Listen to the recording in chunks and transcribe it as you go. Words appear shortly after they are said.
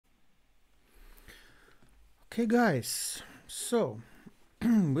Okay, guys, so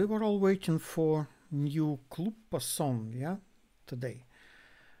we were all waiting for new cluppo song, yeah, today.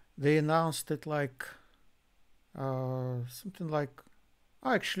 They announced it like something like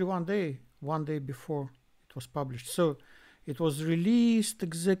actually one day before it was published. So it was released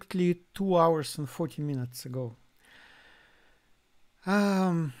exactly 2 hours and 40 minutes ago.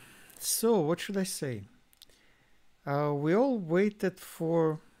 So what should I say? We all waited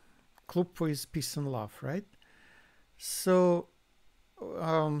for cluppo is peace and love, right? So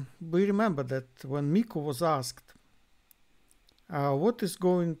we remember that when Miku was asked what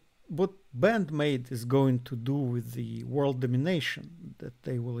band-maid is going to do with the world domination that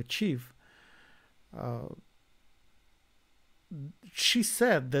they will achieve, she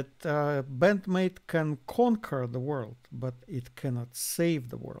said that band-maid can conquer the world, but it cannot save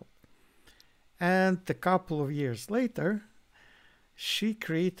the world. And a couple of years later, she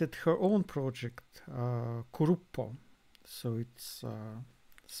created her own project, Kuruppo. So it's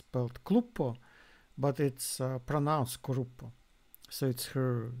spelled cluppo, but it's pronounced Kuruppo. So it's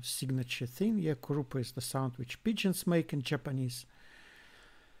her signature thing. Yeah, Kuruppo is the sound which pigeons make in Japanese.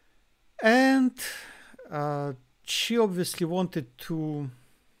 And she obviously wanted to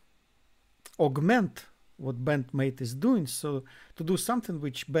augment what band-maid is doing, so to do something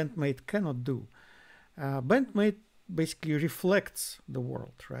which band-maid cannot do. Band-maid basically reflects the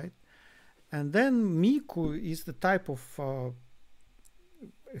world, right? And then Miku is the type of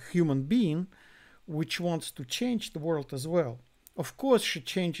human being which wants to change the world as well. Of course, she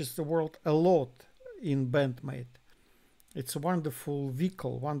changes the world a lot in band-maid. It's a wonderful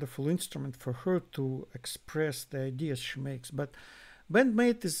vehicle, wonderful instrument for her to express the ideas she makes. But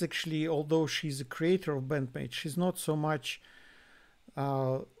band-maid is actually, although she's a creator of band-maid, she's not so much,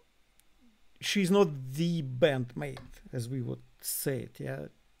 she's not the band-maid, as we would say it, yeah.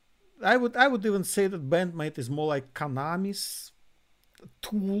 I would even say that band-maid is more like Konami's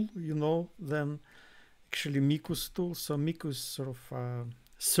tool, you know, than actually Miku's tool. So Miku's sort of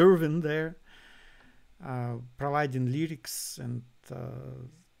serving there, providing lyrics and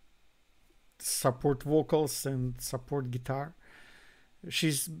support vocals and support guitar.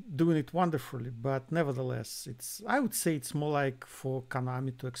 She's doing it wonderfully, but nevertheless, I would say it's more like for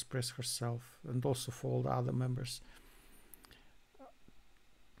Konami to express herself and also for all the other members.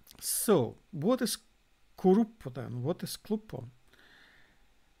 So, what is Kuruppo then? What is cluppo?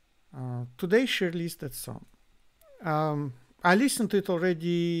 Today she released that song. I listened to it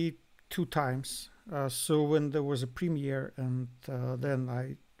already 2 times. So when there was a premiere, and then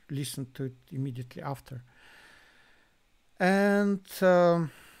I listened to it immediately after. And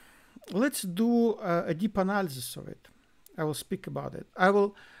let's do a deep analysis of it. I will speak about it. I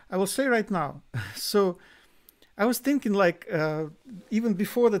will say right now. So I was thinking, like, even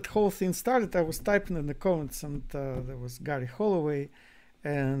before that whole thing started, I was typing in the comments, and there was Gary Holloway,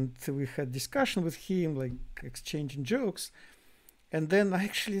 and we had discussion with him, like exchanging jokes. And then I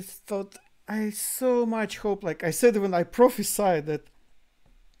actually thought, I so much hope, like I said when I prophesied that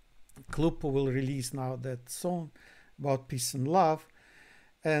cluppo will release now that song about peace and love,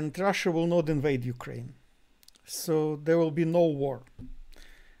 and Russia will not invade Ukraine. So there will be no war.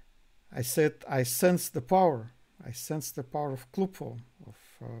 I said, I sense the power. I sense the power of cluppo, of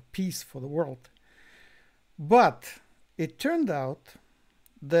peace for the world. But it turned out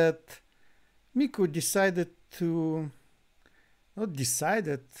that Miku decided to, not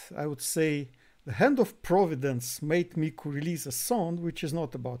decided, I would say the hand of providence made Miku release a song which is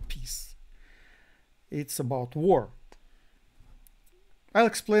not about peace. It's about war. I'll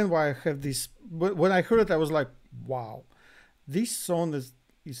explain why I have this. But when I heard it, I was like, wow, this song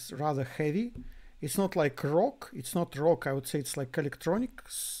is rather heavy. It's not like rock. It's not rock. I would say it's like electronic,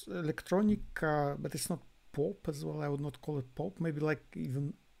 but it's not pop as well. I would not call it pop. Maybe like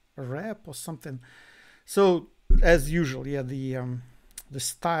even rap or something. So as usual, yeah, the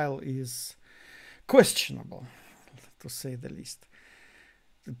style is questionable, to say the least.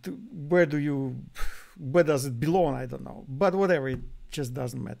 Where does it belong? I don't know. But whatever, it just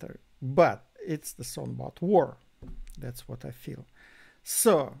doesn't matter. But it's the song about war. That's what I feel.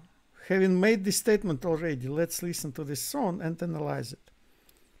 So, having made this statement already, let's listen to this song and analyze it.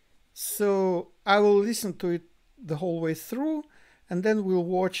 So I will listen to it the whole way through, and then we'll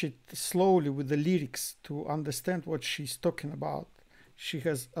watch it slowly with the lyrics to understand what she's talking about. She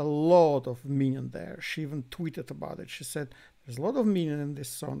has a lot of meaning there. She even tweeted about it. She said, there's a lot of meaning in this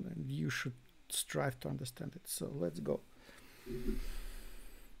song, and you should strive to understand it. So let's go.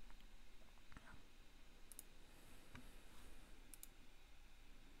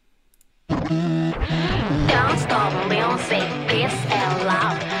 Don't stop music, peace and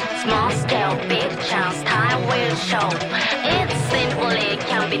love. Small scale, big chance, Taiwan. show. It's simply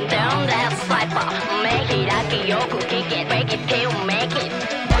can be done, that's cipher. Make it like a yoku, kick it, break it till make it.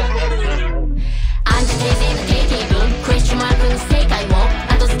 Anticipated, question mark, stay I walk.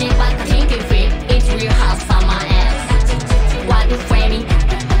 I don't step back, think it free. It's real hard, summer ass. What the framing?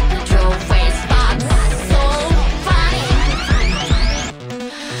 True face, but so funny.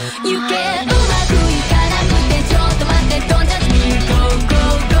 You getうまくいかなくてちょっと待って Don't judge me. Go, go,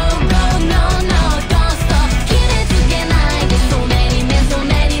 go, go. No, no, don't stop. 決めつけないで So many men, so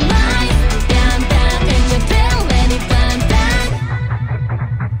many lies. Bam, bam, and your bell, let it bam, bam.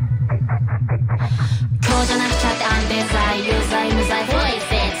 今日じゃなくちゃって安定剤有罪無罪 Voice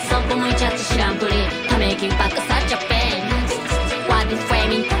it そっぽ向いちゃって知らんぷりため息ばっかさっちゃペン What the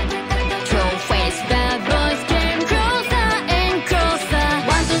framing True face bad boys came closer and closer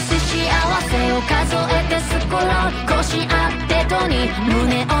One two three 幸せを数えてスコロ腰あってとに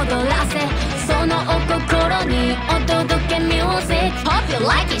胸躍らせそのお心にお届け Music Hope you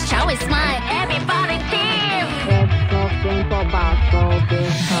like it shall we smile Everybody team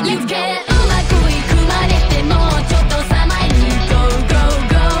You get うまくいくまでってもうちょっとさまいに Go go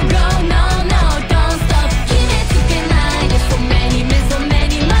go go No no don't stop 決めつけないで So many men so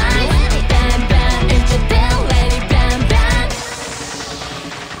many lies Bam bam and you tell let it bam bam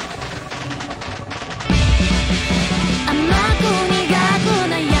甘く苦く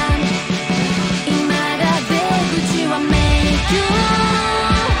悩む今だ出口は Make you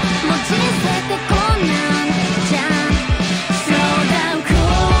文字捨ててこんなんじゃん Slow down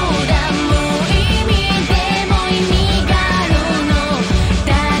cool down 無意味でも意味があるのだ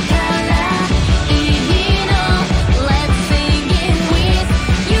からいいの Let's sing it with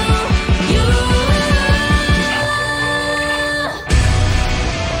you you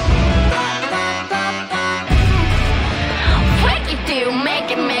Break it till make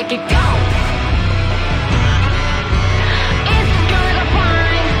it go It's gonna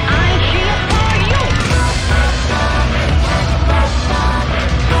fine I'm here for you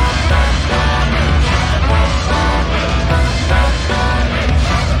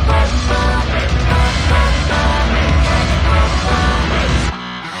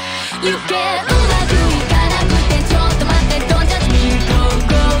You get うまくいかなくてちょっと待って Don't judge me Go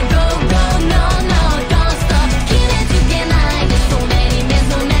go go go No no don't stop 決めつけないで So many men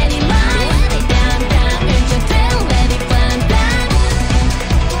so many lies Bam bam and you tell let it bam bam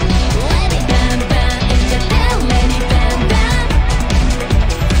Let it bam bam and you tell let it bam bam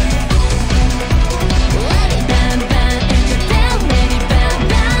Let it bam bam and you tell let it bam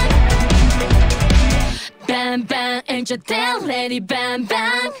bam Bam bam and you tell let it bam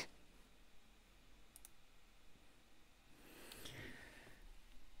bam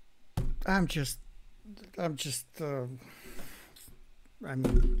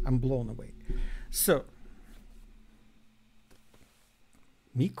I'm blown away. So,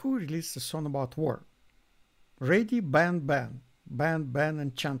 Miku released a song about war. Ready, band, band, band, band,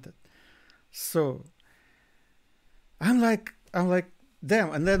 enchanted. So, I'm like,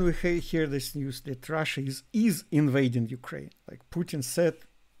 damn. And then we hear this news that Russia is invading Ukraine. Like Putin said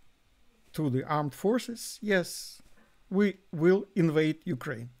to the armed forces, yes, we will invade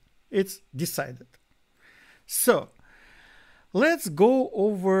Ukraine. It's decided. So, let's go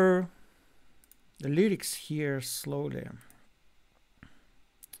over the lyrics here slowly.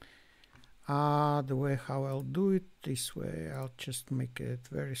 The way how I'll do it, this way, I'll just make it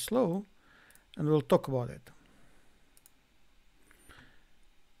very slow and we'll talk about it.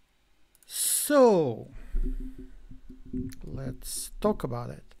 So, let's talk about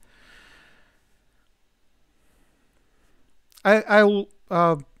it.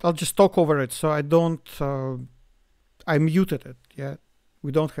 I'll just talk over it, so I don't. I muted it. Yeah,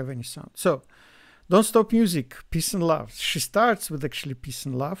 we don't have any sound. So, don't stop music. Peace and love. She starts with actually peace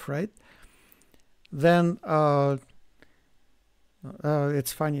and love, right? Then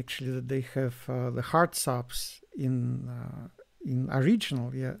it's funny actually that they have the hard subs in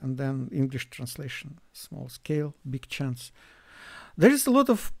original, yeah, and then English translation. Small scale, big chance. There is a lot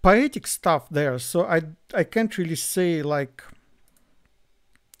of poetic stuff there, so I can't really say like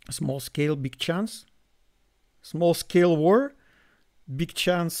small scale, big chance, small scale war, big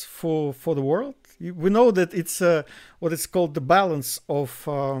chance for the world. We know that it's what is called the balance of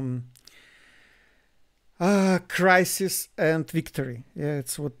crisis and victory. Yeah,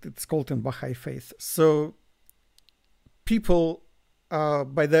 it's what it's called in Baha'i faith. So people,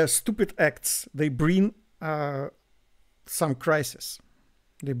 by their stupid acts, they bring some crisis.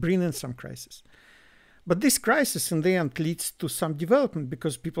 They bring in some crisis. But this crisis in the end leads to some development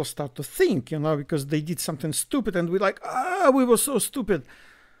because people start to think, you know, because they did something stupid and we're like, we were so stupid.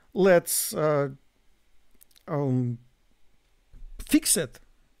 Let's fix it.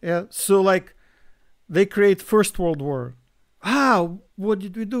 Yeah, so like they create First World War. What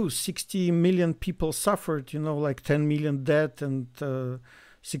did we do? 60 million people suffered, you know, like 10 million dead, and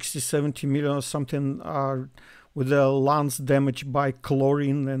 60, 70 million or something are with their lungs damaged by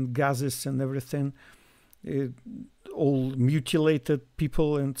chlorine and gases and everything. All mutilated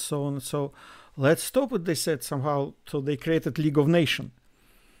people and so on. So let's stop it, they said somehow. So they created League of Nations.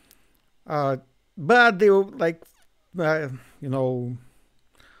 But they were like, you know,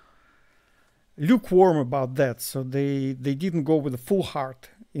 lukewarm about that. So they didn't go with a full heart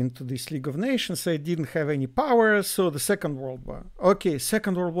into this League of Nations. They didn't have any power. So the Second World War. Okay,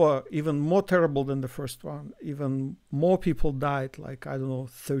 Second World War, even more terrible than the first one. Even more people died, like, I don't know,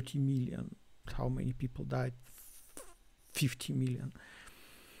 30 million. How many people died? 50 million.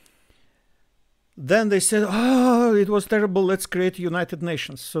 Then they said, it was terrible, let's create United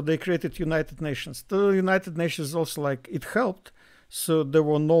Nations. So they created United Nations. The United Nations also, like, it helped. So there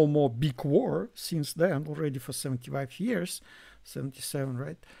were no more big war since then, already for 75 years, 77,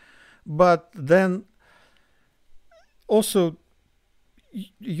 right? But then also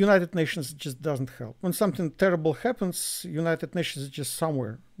United Nations just doesn't help. When something terrible happens, United Nations is just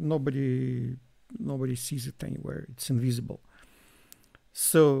somewhere. Nobody sees it anywhere. It's invisible.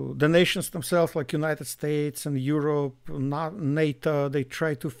 So the nations themselves, like United States and Europe, NATO, they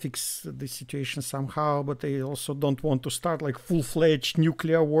try to fix the situation somehow, but they also don't want to start like full-fledged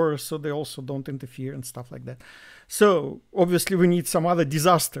nuclear war, so they also don't interfere and stuff like that. So obviously we need some other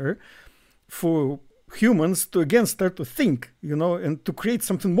disaster for humans to again start to think, you know, and to create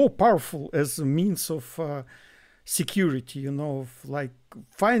something more powerful as a means of security, you know, of like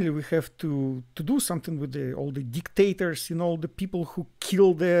finally we have to do something with all the dictators, you know, the people who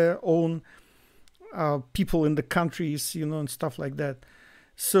kill their own people in the countries, you know, and stuff like that.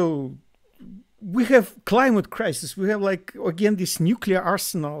 So we have climate crisis. We have like, again, these nuclear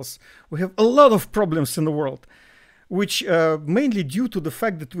arsenals. We have a lot of problems in the world, which mainly due to the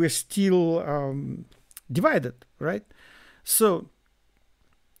fact that we're still divided, right? So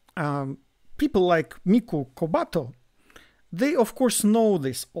people like Miku, Kobato, they of course know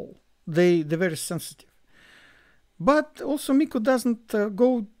this all. They're very sensitive. But also Miku doesn't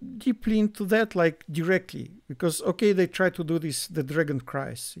go deeply into that like directly, because okay, they try to do this, the dragon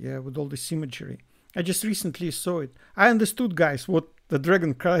cries, yeah, with all this imagery. I just recently saw it. I understood, guys, what the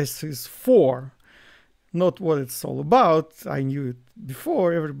dragon cries is for, not what it's all about. I knew it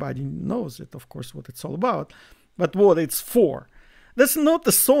before. Everybody knows it, of course, what it's all about, but what it's for. That's not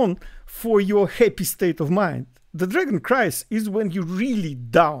a song for your happy state of mind. The dragon cries is when you're really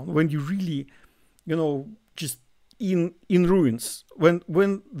down, when you really, you know, just in ruins,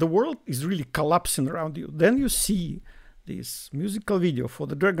 when the world is really collapsing around you. Then you see this musical video for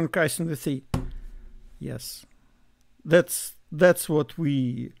the dragon cries in the sea. Yes, that's what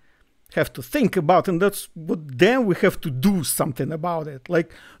we have to think about, and that's what then we have to do something about it.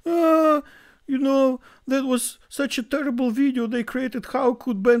 Like, you know, that was such a terrible video they created. How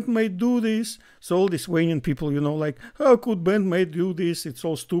could band-maid do this? So all these Waynian people, you know, like, how could band-maid do this? It's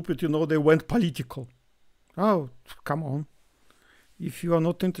all stupid, you know, they went political. Oh, come on. If you are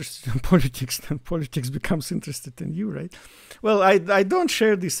not interested in politics, then politics becomes interested in you, right? Well, I don't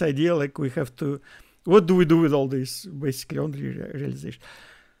share this idea, like we have to, what do we do with all this? Basically, only realization.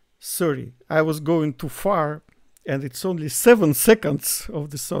 Sorry, I was going too far. And it's only 7 seconds of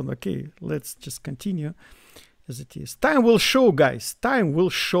the song. Okay, let's just continue as it is. Time will show, guys. Time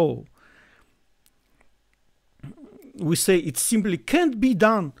will show. We say it simply can't be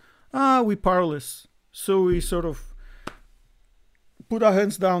done. We're powerless. So we sort of put our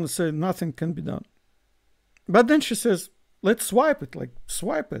hands down and say nothing can be done. But then she says, let's swipe it. Like,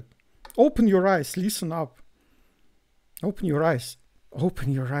 swipe it. Open your eyes. Listen up. Open your eyes.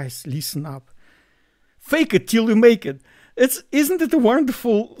 Open your eyes. Listen up. Fake it till you make it. Isn't it a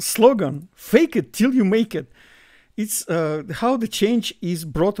wonderful slogan? Fake it till you make it. It's how the change is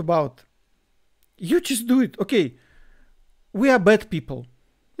brought about. You just do it. Okay, we are bad people.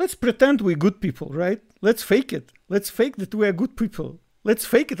 Let's pretend we're good people, right? Let's fake it. Let's fake that we are good people. Let's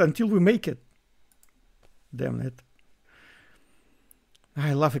fake it until we make it. Damn it.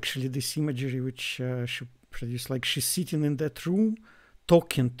 I love actually this imagery which she produced. Like she's sitting in that room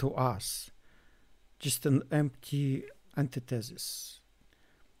talking to us. Just an empty antithesis.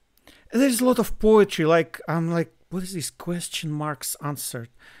 And there's a lot of poetry, like, I'm like, what is this question marks answered?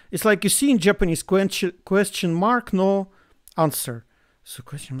 It's like you see in Japanese question mark, no answer. So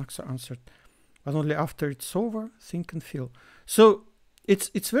question marks are answered, but only after it's over, think and feel. So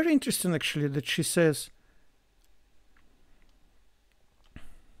it's very interesting actually that she says,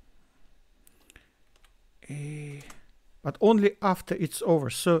 but only after it's over.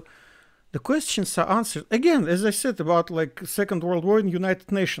 So the questions are answered again, as I said about like Second World War in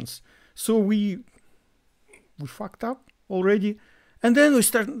United Nations. So we fucked up already, and then we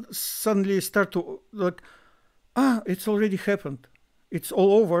suddenly start to like, it's already happened, it's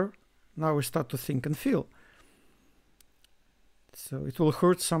all over. Now we start to think and feel. So it will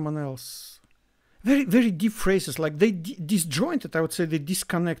hurt someone else. Very, very deep phrases, like they disjointed. I would say they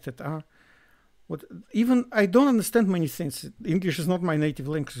disconnected. Even I don't understand many things. English is not my native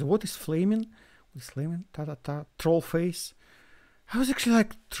language. What is flaming? What is flaming? Ta ta ta. Troll face. I was actually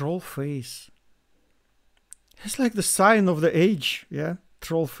like troll face. It's like the sign of the age, yeah.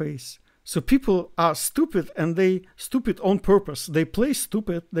 Troll face. So people are stupid, and they stupid on purpose. They play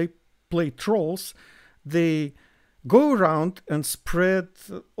stupid. They play trolls. They go around and spread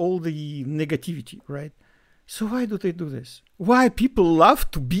all the negativity, right? So why do they do this? Why people love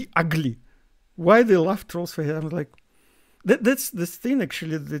to be ugly? Why they love trolls? I'm like, that's this thing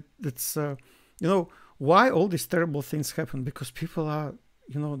actually. That's why all these terrible things happen, because people are,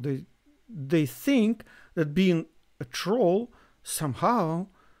 they think that being a troll somehow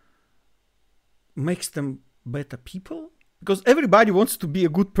makes them better people, because everybody wants to be a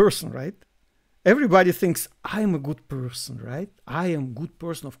good person, right? Everybody thinks I'm a good person, right? I am a good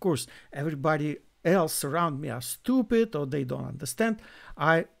person. Of course, everybody else around me are stupid or they don't understand.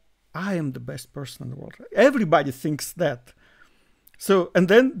 I am the best person in the world. Everybody thinks that. So, and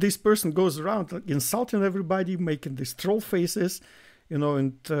then this person goes around insulting everybody, making these troll faces,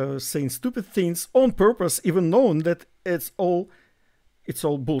 and saying stupid things on purpose, even knowing that it's all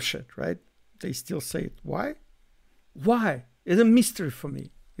bullshit, right? They still say it. Why? Why? It's a mystery for me.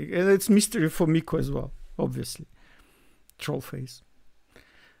 And it's mystery for Miku as well, obviously. Troll face.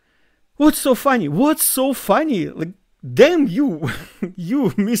 What's so funny? What's so funny? Like, damn you, you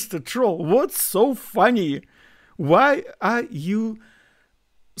Mr. Troll. What's so funny? Why are you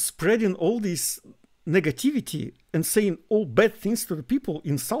spreading all this negativity and saying all bad things to the people,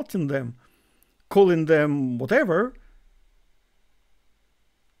 insulting them, calling them whatever,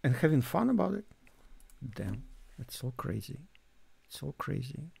 and having fun about it? Damn, it's so crazy. It's so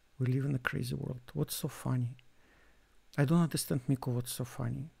crazy. We live in a crazy world. What's so funny? I don't understand, Miku, what's so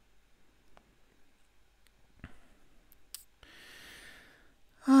funny?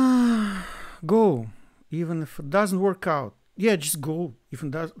 Go. Even if it doesn't work out. Yeah, just go.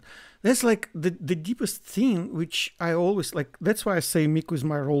 Even does. That's like the deepest thing, which I always like. That's why I say Miku is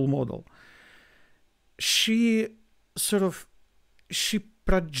my role model. She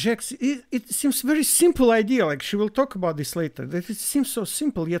projects. It seems very simple idea. Like she will talk about this later. That it seems so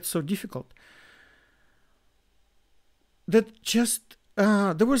simple yet so difficult. That just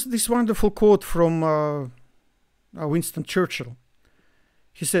there was this wonderful quote from Winston Churchill.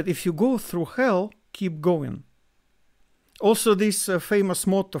 He said, "If you go through hell, keep going." Also, this famous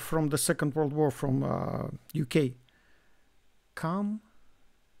motto from the Second World War from UK: "Calm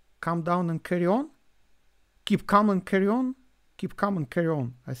down and carry on. Keep calm and carry on. Keep calm and carry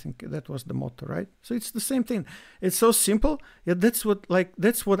on." I think that was the motto, right? So it's the same thing. It's so simple. Yeah, that's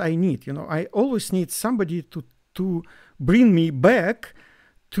what I need. I always need somebody to bring me back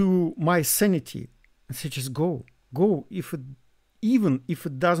to my sanity and say, just go. Even if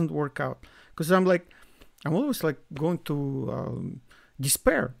it doesn't work out, because I'm always like going to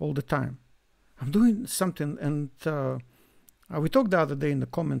despair all the time. I'm doing something, and we talked the other day in the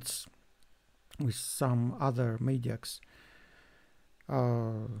comments with some other maniacs.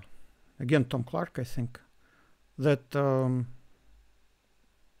 Again, Tom Clark, I think, that no,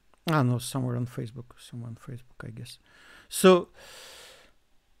 somewhere on Facebook, I guess. So,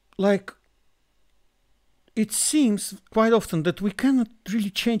 like, it seems quite often that we cannot really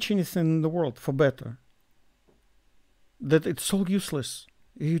change anything in the world for better. That it's all useless.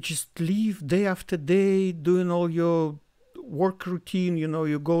 You just live day after day doing all your work routine.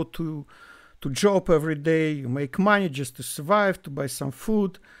 You go to job every day. You make money just to survive, to buy some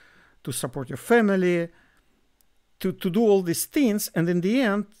food, to support your family, to do all these things. And in the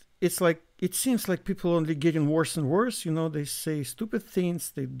end, it seems like people only getting worse and worse. They say stupid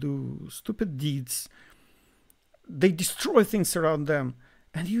things. They do stupid deeds. They destroy things around them,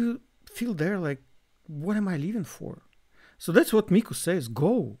 and you feel there like, what am I living for? So that's what Miku says: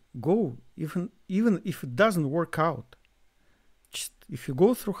 go, even if it doesn't work out. Just if you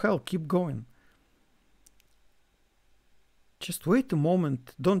go through hell, keep going. Just wait a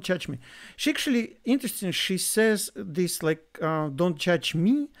moment. Don't judge me. She actually, interesting, she says this like, don't judge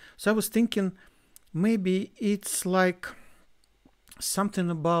me. So I was thinking maybe it's like something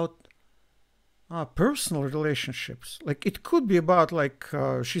about personal relationships. Like it could be about like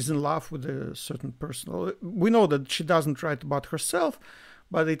she's in love with a certain person. We know that she doesn't write about herself,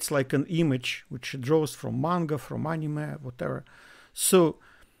 but it's like an image which she draws from manga, from anime, whatever. So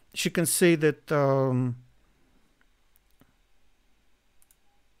she can say that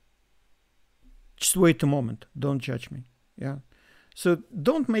just wait a moment, don't judge me. Yeah. So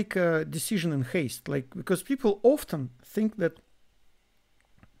don't make a decision in haste, like, because people often think that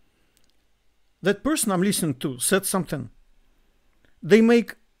that person I'm listening to said something. They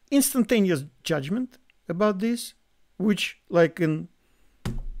make instantaneous judgment about this, which like in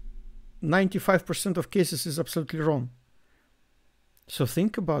 95% of cases is absolutely wrong. So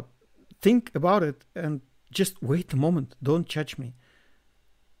think about it and just wait a moment. Don't judge me.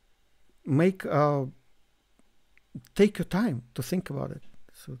 Take your time to think about it.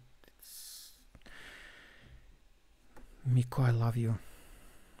 So it's Miku, I love you.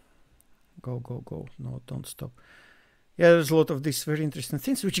 Go, go, go. No, don't stop. Yeah, there's a lot of these very interesting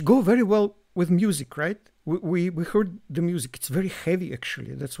things which go very well with music, right? We heard the music. It's very heavy,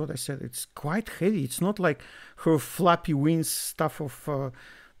 actually. That's what I said. It's quite heavy. It's not like her flappy wings stuff of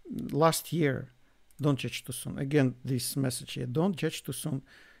last year. Don't judge too soon. Again, this message here. Don't judge too soon.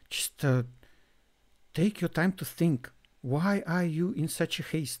 Just take your time to think. Why are you in such a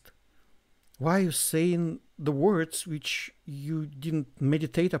haste? Why are you saying the words which you didn't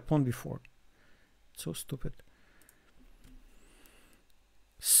meditate upon before? It's so stupid.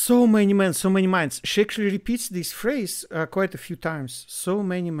 So many men, so many minds. She actually repeats this phrase quite a few times. So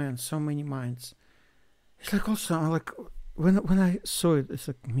many men, so many minds. It's like also like when I saw it, it's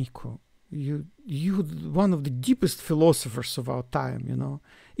like, Miku, you one of the deepest philosophers of our time, you know.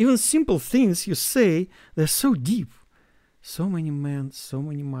 Even simple things you say, they're so deep. So many men, so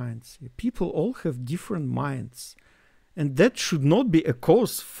many minds. People all have different minds. And that should not be a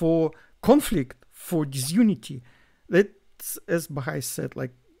cause for conflict, for disunity. That's, as Baha'i said,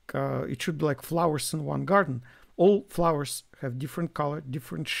 like it should be like flowers in one garden. All flowers have different color,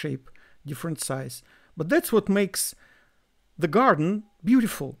 different shape, different size. But that's what makes the garden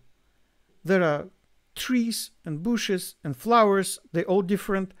beautiful. There are trees and bushes and flowers. They're all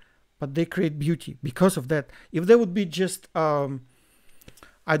different, but they create beauty because of that. If there would be just, I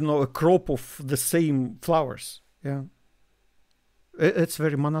don't know, a crop of the same flowers, yeah, it's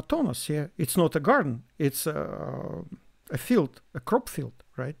very monotonous. Yeah, it's not a garden. It's a field, a crop field,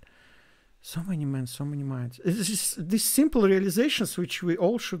 right? So many men, so many minds. It's just these simple realizations which we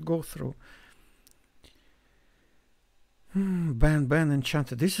all should go through. Ban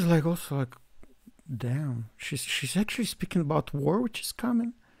enchanted. This is like also like, damn. She's actually speaking about war which is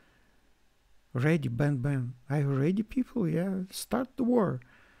coming. Ready, ban. Are you ready, people? Yeah, start the war.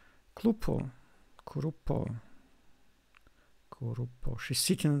 Cluppo, Kurupo. She's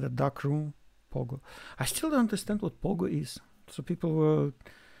sitting in the dark room. POGO. I still don't understand what POGO is. So people were.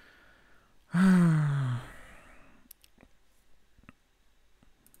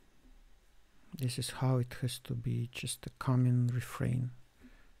 This is how it has to be, just a common refrain.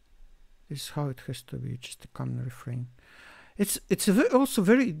 This is how it has to be, just a common refrain. It's a also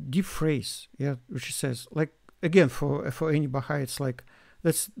very deep phrase, yeah, which says, like, again, for any Baha'i, it's like,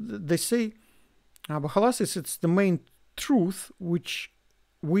 they say, Baha'u'llah says it's the main truth which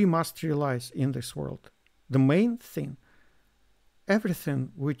we must realize in this world. The main thing.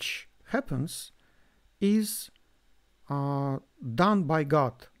 Everything which happens is done by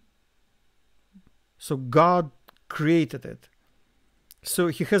God. So God created it. So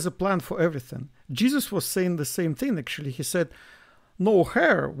he has a plan for everything. Jesus was saying the same thing, actually. He said, no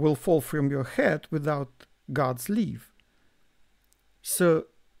hair will fall from your head without God's leave. So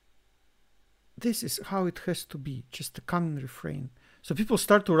this is how it has to be, just a common refrain. So people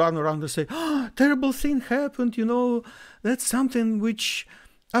start to run around and say, oh, terrible thing happened, you know, that's something which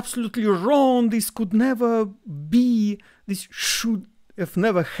absolutely wrong, this could never be, this should have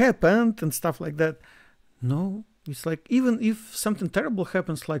never happened, and stuff like that. No, it's like, even if something terrible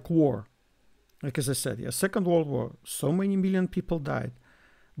happens like war, like as I said, yeah, Second World War, so many million people died,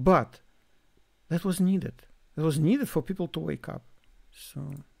 but that was needed. It was needed for people to wake up.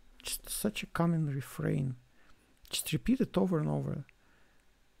 So just such a common refrain. Just repeat it over and over.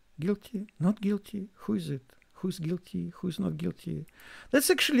 Guilty, not guilty, who is it? Who's guilty, who's not guilty? That's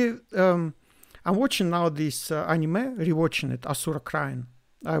actually, I'm watching now this anime, rewatching it, Asura Crying.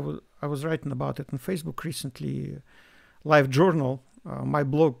 I was writing about it on Facebook recently, Live Journal. My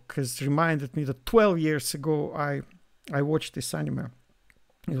blog has reminded me that 12 years ago I watched this anime.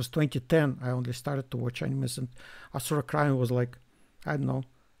 It was 2010. I only started to watch animes, and Asura Crying was like, I don't know,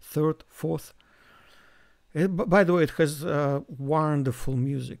 third, fourth. By the way, it has wonderful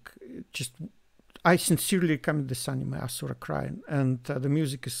music. Just I sincerely recommend this anime, Asura Crying, and the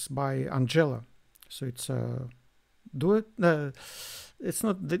music is by Angela. So it's duet. It's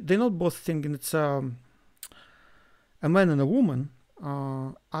not. They're not both singing. It's a man and a woman,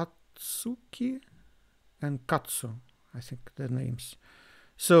 Atsuki and Katsu, I think their names.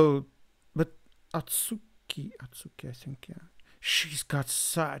 So, but Atsuki, I think, yeah. She's got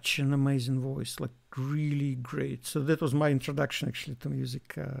such an amazing voice, like really great. So that was my introduction actually to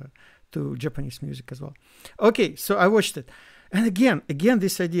music, to Japanese music as well. Okay, so I watched it. And again,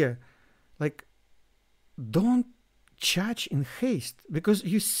 this idea, like, don't judge in haste, because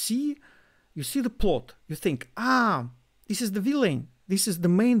you see the plot, you think, this is the villain, this is the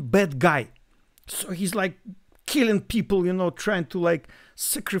main bad guy, so he's like killing people, you know, trying to like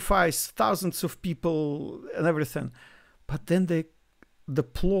sacrifice thousands of people and everything. But then the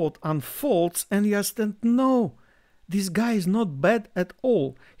plot unfolds and you understand, no, this guy is not bad at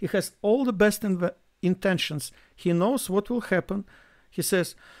all. He has all the best intentions. He knows what will happen. He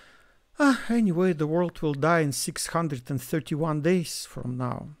says, anyway, the world will die in 631 days from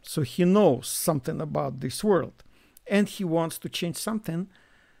now. So he knows something about this world. And he wants to change something.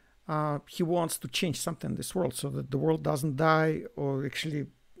 In this world so that the world doesn't die. Or actually,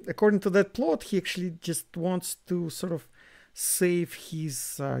 according to that plot, he actually just wants to sort of save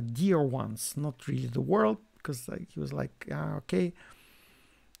his dear ones. Not really the world, because he was like, okay.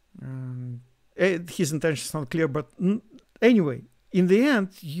 His intention is not clear, but anyway, in the end,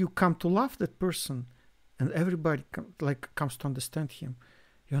 you come to love that person, and everybody comes to understand him.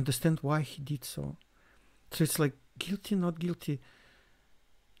 You understand why he did so. So it's like, guilty, not guilty.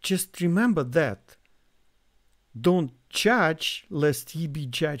 Just remember that. Don't judge, lest ye be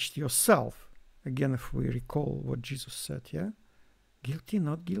judged yourself. Again, if we recall what Jesus said, yeah? Guilty,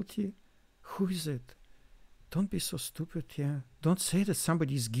 not guilty. Who is it? Don't be so stupid, yeah? Don't say that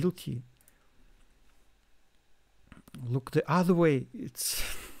somebody is guilty. Look the other way. It's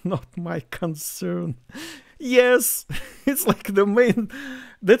not my concern. Yes, it's like the main.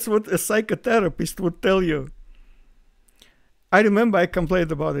 That's what a psychotherapist would tell you. I remember I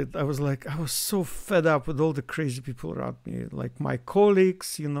complained about it. I was so fed up with all the crazy people around me, like my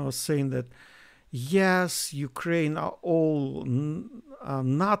colleagues, you know, saying that, yes, Ukraine are all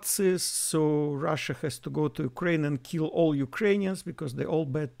Nazis, so Russia has to go to Ukraine and kill all Ukrainians because they're all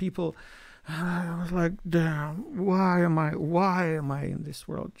bad people. I was like, damn, why am I in this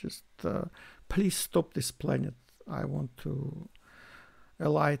world? Just please stop this planet. I want to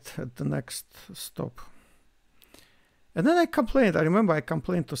alight at the next stop. And then I complained. I remember I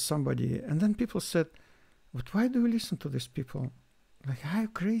complained to somebody, and then people said, but why do you listen to these people? Like, are you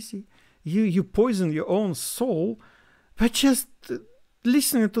crazy? You poison your own soul by just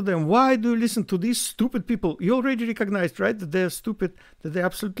listening to them. Why do you listen to these stupid people? You already recognized, right, that they're stupid, that they're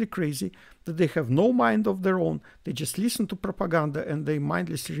absolutely crazy, that they have no mind of their own. They just listen to propaganda and they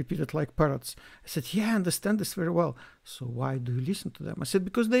mindlessly repeat it like parrots. I said, yeah, I understand this very well. So why do you listen to them? I said,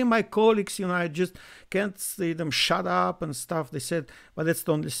 because they're my colleagues, you know, I just can't say them shut up and stuff. They said, but that's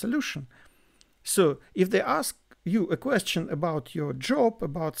the only solution. So if they ask you a question about your job,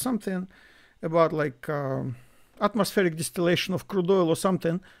 about something, about like atmospheric distillation of crude oil or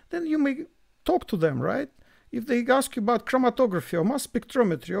something, then you may talk to them, right? If they ask you about chromatography or mass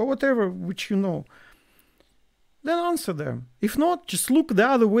spectrometry or whatever which you know, then answer them. If not, just look the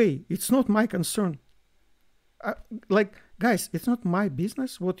other way. It's not my concern. Like, guys, it's not my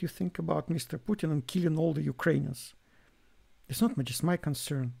business what you think about Mr. Putin and killing all the Ukrainians. It's not just my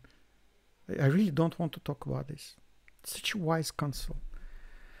concern. I really don't want to talk about this. It's such a wise counsel.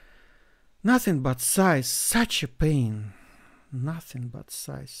 Nothing but sighs, such a pain. Nothing but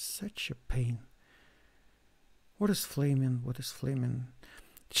sighs, such a pain. What is flaming? What is flaming?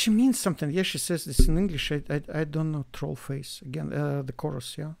 She means something. Yeah, she says this in English. I don't know. Troll face. Again, the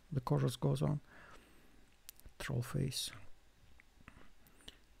chorus, yeah? The chorus goes on. Troll face.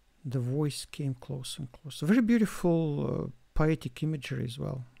 The voice came closer and closer. Very beautiful poetic imagery as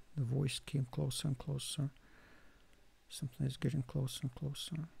well. The voice came closer and closer. Something is getting closer and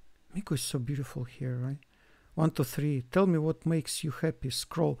closer. Miku is so beautiful here, right? 1, 2, 3. Tell me what makes you happy.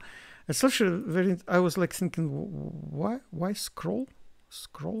 Scroll. It's actually very. I was like thinking, why scroll?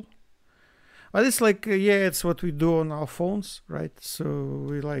 Scroll. But it's like, yeah, it's what we do on our phones, right? So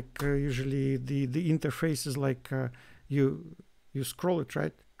we like usually the interface is like you scroll it,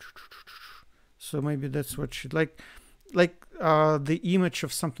 right? So maybe that's what she like the image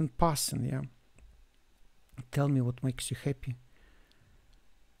of something passing, yeah. Tell me what makes you happy.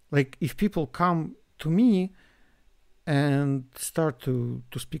 Like if people come to me and start to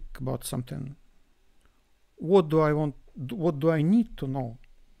speak about something, what do I want? What do I need to know?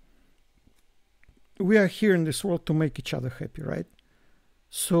 we are here in this world to make each other happy, right?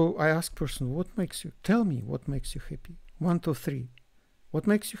 So I ask person, what makes you, tell me what makes you happy. 1, 2, 3. What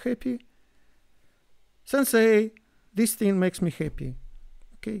makes you happy? Sensei, this thing makes me happy.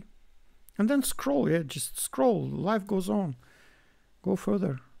 Okay. And then scroll, yeah, just scroll. Life goes on. Go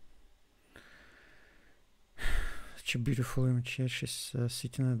further. Such a beautiful image. Yeah, she's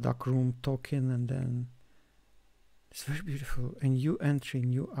sitting in a dark room talking, and then it's very beautiful. A new entry,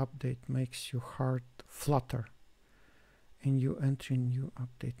 new update makes your heart flutter. A new entry, new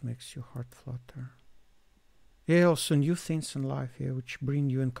update makes your heart flutter. Yeah, also new things in life, yeah, which bring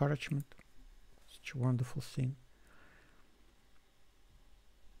you encouragement. Such a wonderful thing.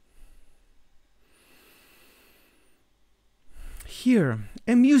 Here,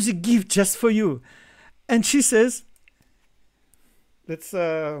 a music gift just for you. And she says, that's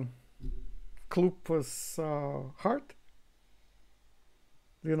Cluppo's heart.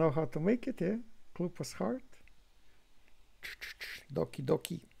 Do you know how to make it? Yeah, Cluppo's heart. Doki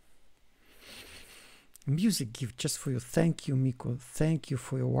doki. Music gift just for you. Thank you, Miku. Thank you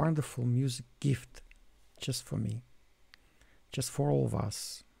for your wonderful music gift. Just for me. Just for all of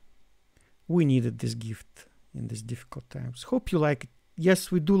us. We needed this gift in these difficult times. Hope you like it.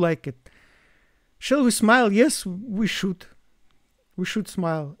 Yes, we do like it. Shall we smile? Yes, we should. We should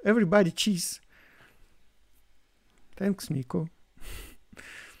smile. Everybody cheese. Thanks, Miku.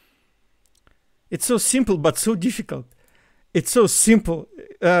 It's so simple, but so difficult. It's so simple.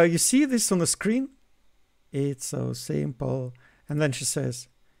 You see this on the screen? It's so simple. And then she says,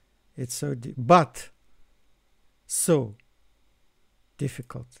 it's so but so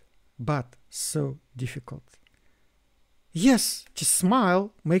difficult. But so difficult. Yes, just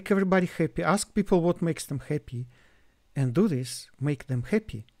smile, make everybody happy, ask people what makes them happy, and do this, make them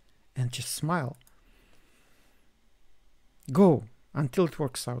happy, and just smile. Go until it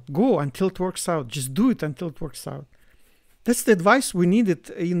works out. Go until it works out. Just do it until it works out. That's the advice we needed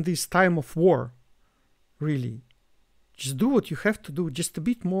in this time of war, really. Just do what you have to do, just a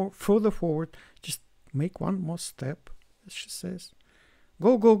bit more further forward, just make one more step, as she says.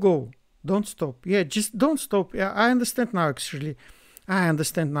 Go, go, go. Don't stop. Yeah, just don't stop. Yeah, I understand now, actually. I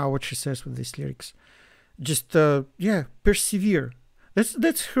understand now what she says with these lyrics. Just, yeah, persevere.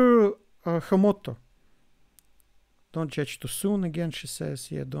 That's her motto. Don't judge too soon, again, she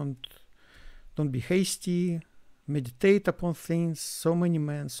says. Yeah, don't be hasty. Meditate upon things. So many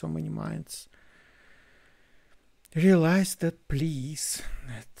men, so many minds. Realize that, please.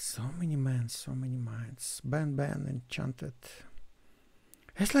 That so many men, so many minds. Band, enchanted.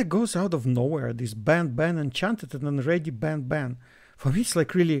 It's like goes out of nowhere, this band, enchanted, and then ready, band. For me, it's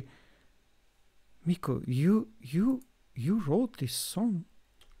like really, Miku, you wrote this song.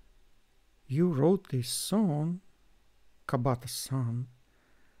 You wrote this song, Kobato-san,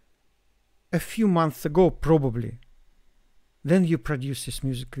 a few months ago, probably. Then you produced this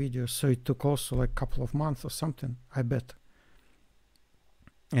music video, so it took also like a couple of months or something, I bet.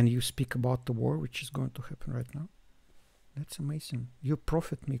 And you speak about the war, which is going to happen right now. That's amazing. You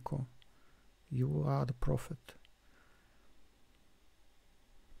prophet, Miku. You are the prophet.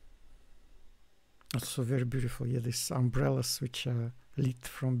 Also very beautiful. Yeah, these umbrellas which are lit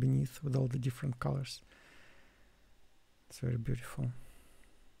from beneath with all the different colors. It's very beautiful.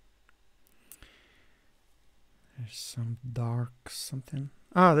 There's some dark something.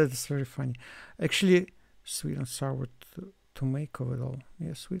 Ah, that is very funny. Actually, sweet and sour, what to make of it all.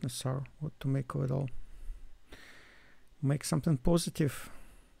 Yeah, sweet and sour, what to make of it all. Make something positive.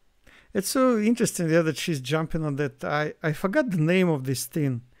 It's so interesting, yeah, that she's jumping on that. I forgot the name of this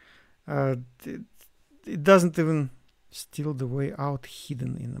thing. It doesn't even steal the way out,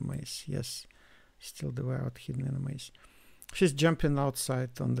 hidden in a maze. Yes, steal the way out, hidden in a maze. She's jumping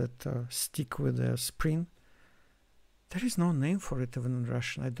outside on that stick with a spring. There is no name for it even in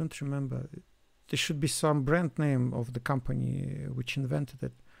Russian. I don't remember. There should be some brand name of the company which invented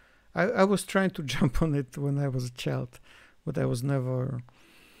it. I was trying to jump on it when I was a child, but I was never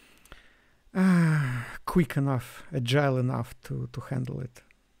quick enough, agile enough to handle it.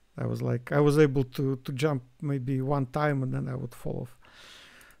 I was able to jump maybe one time and then I would fall off.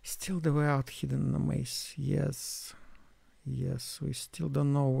 Still the way out, hidden in a maze. Yes, we still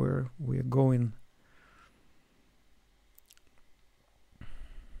don't know where we're going.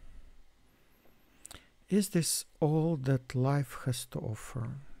 Is this all that life has to offer?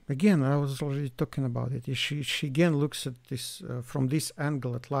 Again, I was already talking about it. She again looks at this from this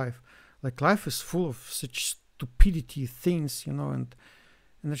angle at life. Like life is full of such stupidity things, you know, and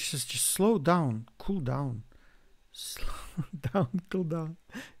she says, just slow down, cool down. Slow down, cool down.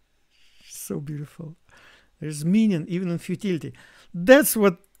 So beautiful. There's meaning even in futility. That's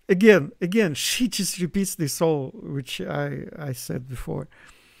what again, she just repeats this all, which I said before.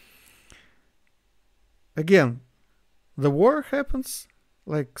 Again, the war happens,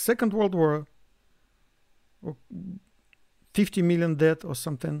 like Second World War, 50 million dead or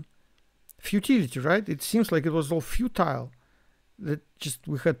something. Futility, right? It seems like it was all futile. That just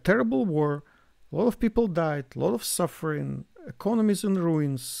we had terrible war, a lot of people died, a lot of suffering, economies in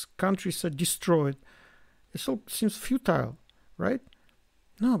ruins, countries are destroyed. It all seems futile, right?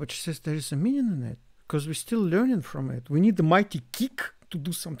 No, but she says there is a meaning in it because we're still learning from it. We need the mighty kick to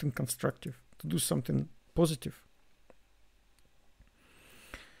do something constructive, to do something positive.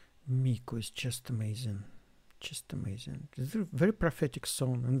 Miku is just amazing. Just amazing. It's a very prophetic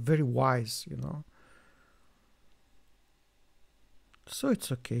song and very wise, you know. So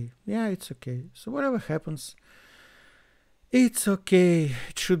it's okay. Yeah, it's okay. So whatever happens, it's okay.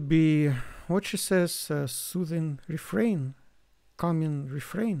 It should be, what she says, a soothing refrain, calming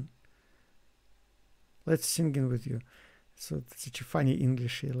refrain. Let's sing it with you. So it's such a funny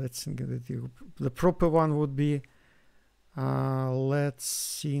English here. Let's sing it with you. The proper one would be, let's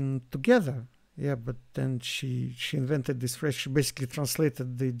sing together. Yeah, but then she invented this phrase. She basically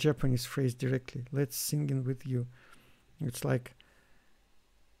translated the Japanese phrase directly. Let's sing it with you. It's like,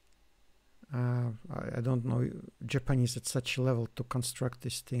 I don't know Japanese at such a level to construct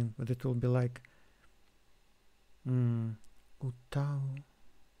this thing, but it will be like utao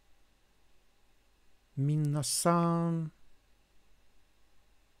minasan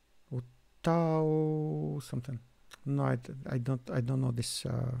utao something. No, I don't know these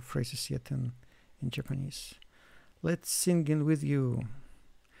phrases yet in Japanese. Let's sing in with you.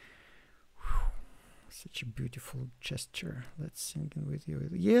 Such a beautiful gesture. Let's sing in with you.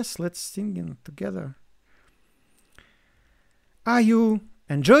 Yes, let's sing in together. Are you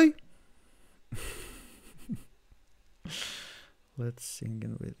enjoy? Let's sing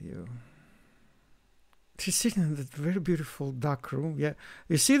in with you. She's sitting in that very beautiful dark room. Yeah,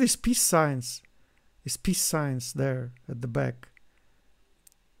 you see these peace signs. These peace signs there at the back.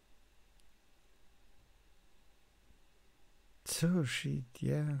 So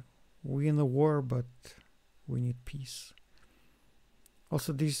we're in a war, but we need peace.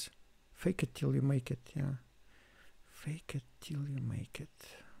 Also this fake it till you make it, yeah. Fake it till you make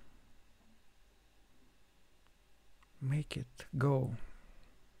it. Make it go.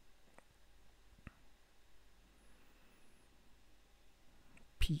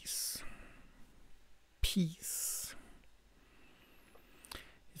 Peace. Peace.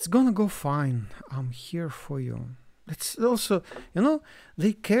 It's gonna go fine. I'm here for you. It's also, you know,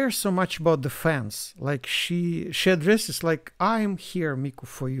 they care so much about the fans. Like she addresses like, I'm here, Miku,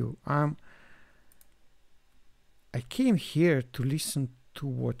 for you. I came here to listen to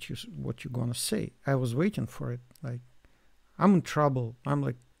what you're gonna say. I was waiting for it. Like, I'm in trouble.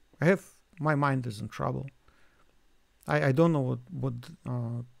 My mind is in trouble. I don't know what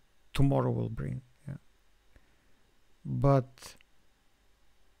tomorrow will bring. Yeah. But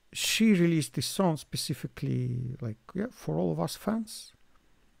she released this song specifically, like, yeah, for all of us fans.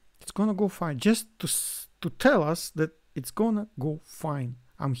 It's gonna go fine. Just to tell us that it's gonna go fine.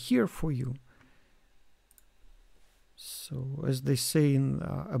 I'm here for you. So, as they say in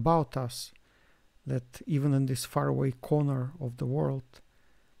About Us, that even in this faraway corner of the world,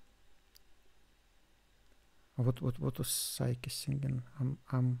 what was Psyche singing?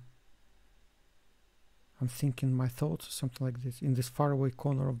 I'm thinking my thoughts or something like this, in this faraway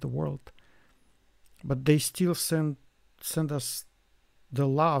corner of the world. But they still send us the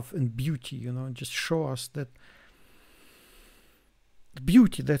love and beauty, you know, just show us that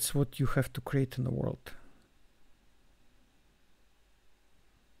beauty, that's what you have to create in the world.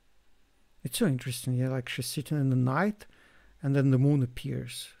 It's so interesting, yeah, like she's sitting in the night and then the moon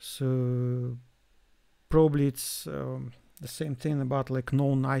appears. So probably it's the same thing about like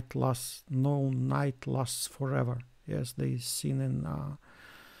no night lasts forever. Yes, they seen in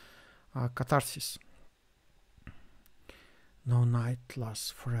Catharsis. No night lasts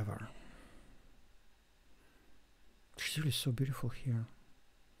forever. It's really so beautiful here.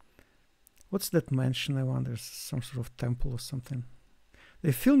 What's that mansion? I wonder, some sort of temple or something.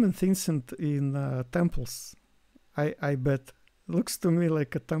 They film things in temples. I bet. Looks to me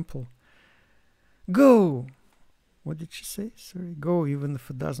like a temple. Go! What did she say? Sorry. Go even if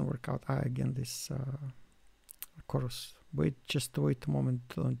it doesn't work out. Again, this chorus. Just wait a moment.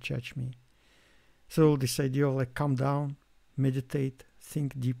 Don't judge me. So this idea of like calm down, meditate,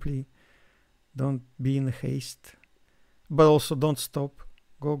 think deeply. Don't be in haste. But also don't stop.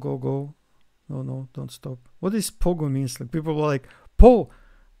 Go, go, go. No, don't stop. What does POGO means? Like people were like, Po,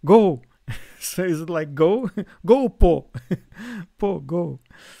 go. So is it like go? Go, Po. Po, go.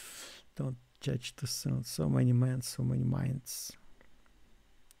 Don't judge too soon. So many men, so many minds.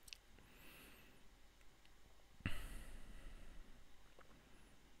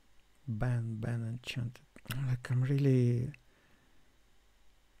 Ban enchanted. Like I'm really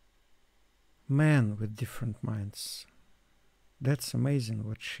man with different minds. That's amazing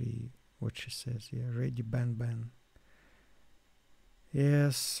what she says. Yeah, ready ban.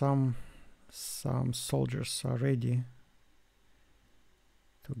 Yes, some soldiers are ready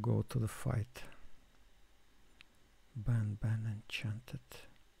to go to the fight. Ban enchanted.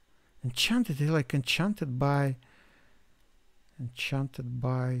 Enchanted, like enchanted by.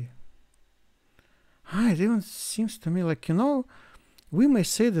 It even seems to me like, you know, we may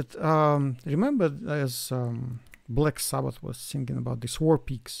say that, remember as Black Sabbath was singing about these war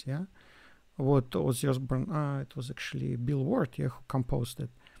pigs, yeah? What Ozzy Osbourne, it was actually Bill Ward, yeah, who composed it.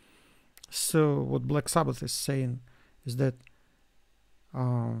 So what Black Sabbath is saying is that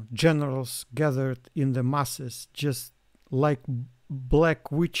generals gathered in the masses just like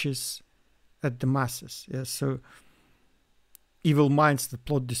black witches at the masses, yeah? So evil minds that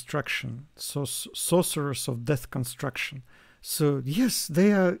plot destruction, so sorcerers of death construction. So yes,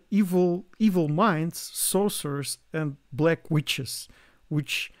 they are evil minds, sorcerers and black witches,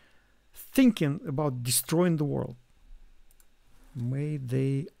 which thinking about destroying the world. May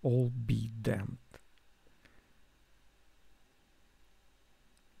they all be damned.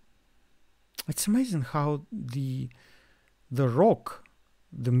 It's amazing how the rock,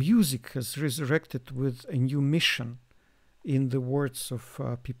 the music has resurrected with a new mission in the words of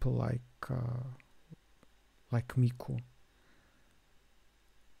people like Miku.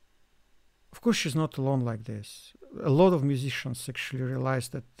 Of course, she's not alone like this. A lot of musicians actually realize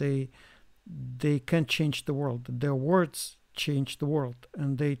that they can change the world, that their words change the world,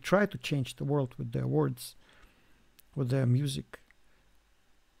 and they try to change the world with their words, with their music.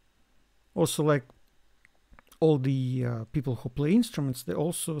 Also, like all the people who play instruments, they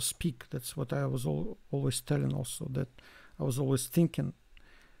also speak. That's what I was always telling also, that I was always thinking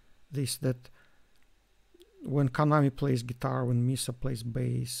this, that when Kanami plays guitar, when Misa plays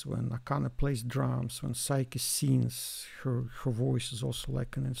bass, when Akane plays drums, when Saiki sings, her voice is also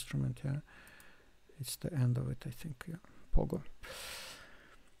like an instrument, yeah. It's the end of it, I think, yeah. Pogo.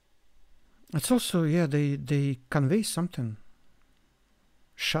 It's also, yeah, they convey something.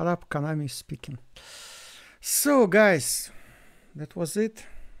 Shut up, Kanami is speaking. So, guys, that was it.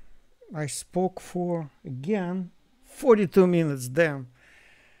 I spoke for, again, 42 minutes, damn.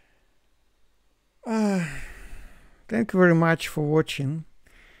 Thank you very much for watching.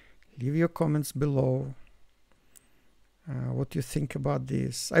 Leave your comments below. What you think about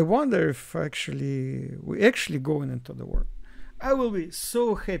this. I wonder if we're actually going into the war. I will be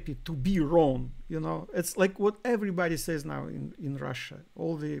so happy to be wrong. You know, it's like what everybody says now in Russia.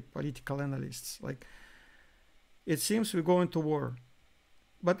 All the political analysts, like, it seems we're going to war.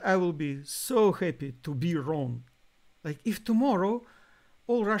 But I will be so happy to be wrong. Like, if tomorrow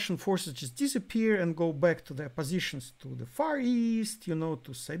all Russian forces just disappear and go back to their positions to the Far East, you know,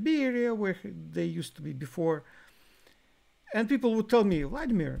 to Siberia, where they used to be before. And people would tell me,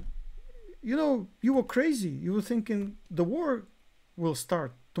 Vladimir, you know, you were crazy. You were thinking the war will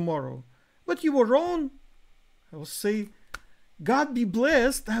start tomorrow. But you were wrong. I will say, God be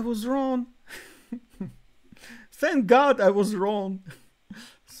blessed, I was wrong. Thank God I was wrong.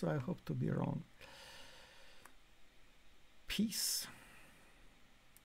 So I hope to be wrong. Peace.